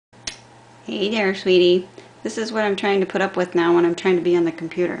Hey there, sweetie. This is what I'm trying to put up with now when I'm trying to be on the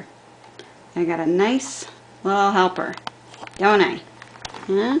computer. I got a nice little helper, don't I?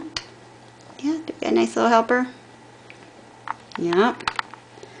 Huh? Yeah, a nice little helper. Yep.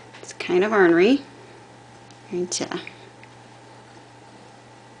 It's kind of ornery. Right. See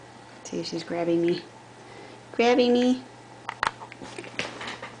if she's grabbing me. Grabbing me.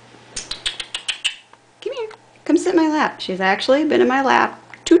 Come here. Come sit in my lap. She's actually been in my lap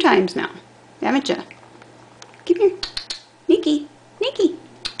 2 times now. Haven't you? Come here. Nikki. Nikki.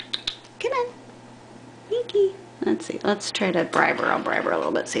 Come on. Nikki. Let's see. Let's try to bribe her. I'll bribe her a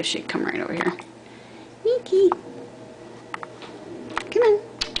little bit. See if she'd come right over here. Nikki. Come on.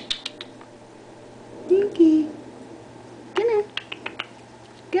 Nikki. Come here.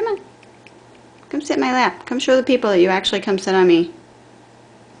 Come on. Come sit in my lap. Come show the people that you actually come sit on me.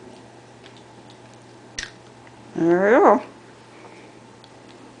 There you go.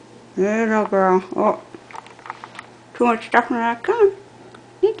 There you go, girl. Oh. Too much stuff in that. Come on.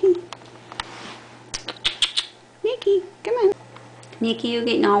 Nikki. Nikki, come on. Nikki, you're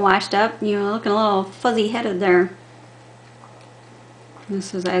getting all washed up. You're looking a little fuzzy-headed there.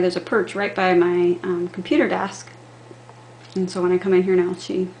 This is there's a perch right by my computer desk. And so when I come in here now,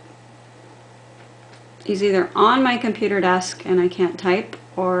 she's either on my computer desk and I can't type,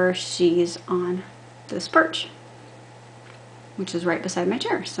 or she's on this perch, which is right beside my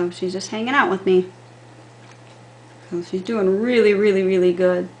chair. So she's just hanging out with me. So she's doing really, really, really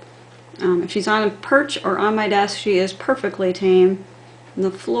good. If she's on a perch or on my desk, she is perfectly tame. On the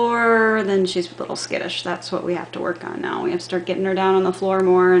floor, then she's a little skittish. That's what we have to work on now. We have to start getting her down on the floor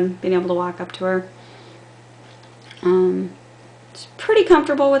more and being able to walk up to her. She's pretty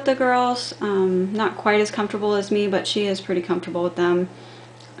comfortable with the girls. Not quite as comfortable as me, but she is pretty comfortable with them.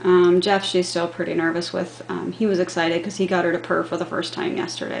 Jeff, she's still pretty nervous with. He was excited because he got her to purr for the first time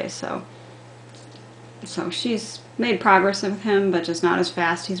yesterday. So she's made progress with him, but just not as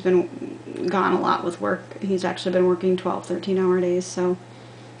fast. He's been gone a lot with work. He's actually been working 12, 13-hour days, so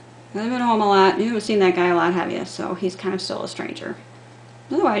I've been home a lot. You haven't seen that guy a lot, have you? So he's kind of still a stranger.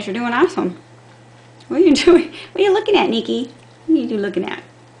 Otherwise, you're doing awesome. What are you doing? What are you looking at, Nikki? What are you looking at?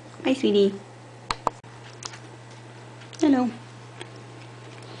 Hi, sweetie. Hello.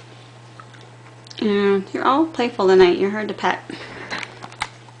 You're all playful tonight. You're hard to pet.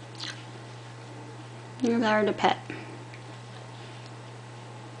 You're hard to pet.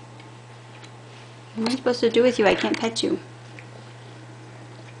 What am I supposed to do with you? I can't pet you.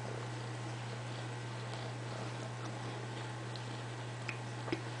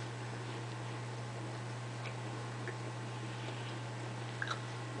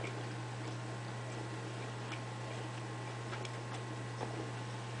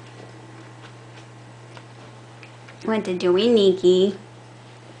 What you doing, Nikki?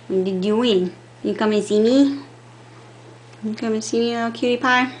 What you doing? You come and see me? You come and see me, little cutie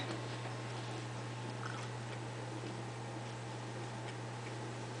pie?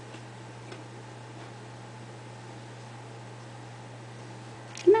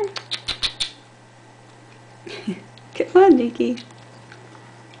 Come on. Come on, Nikki.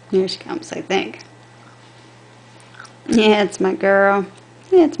 Here she comes, I think. Yeah, it's my girl.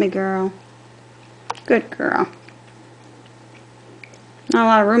 Yeah, it's my girl. Good girl. Not a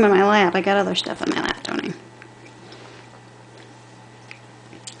lot of room in my lap. I got other stuff in my lap, don't I?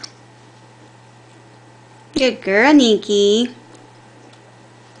 Good girl, Nikki.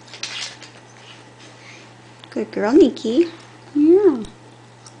 Good girl, Nikki. Yeah.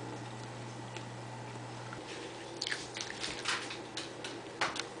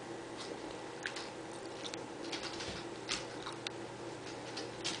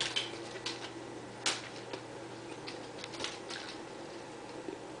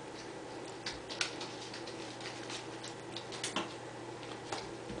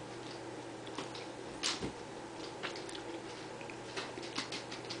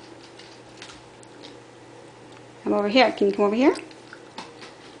 Come over here. Can you come over here?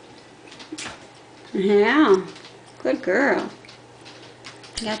 Yeah. Good girl.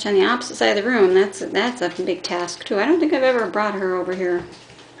 I got you on the opposite side of the room. That's a big task too. I don't think I've ever brought her over here.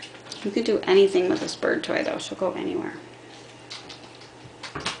 You can do anything with this bird toy though. She'll go anywhere.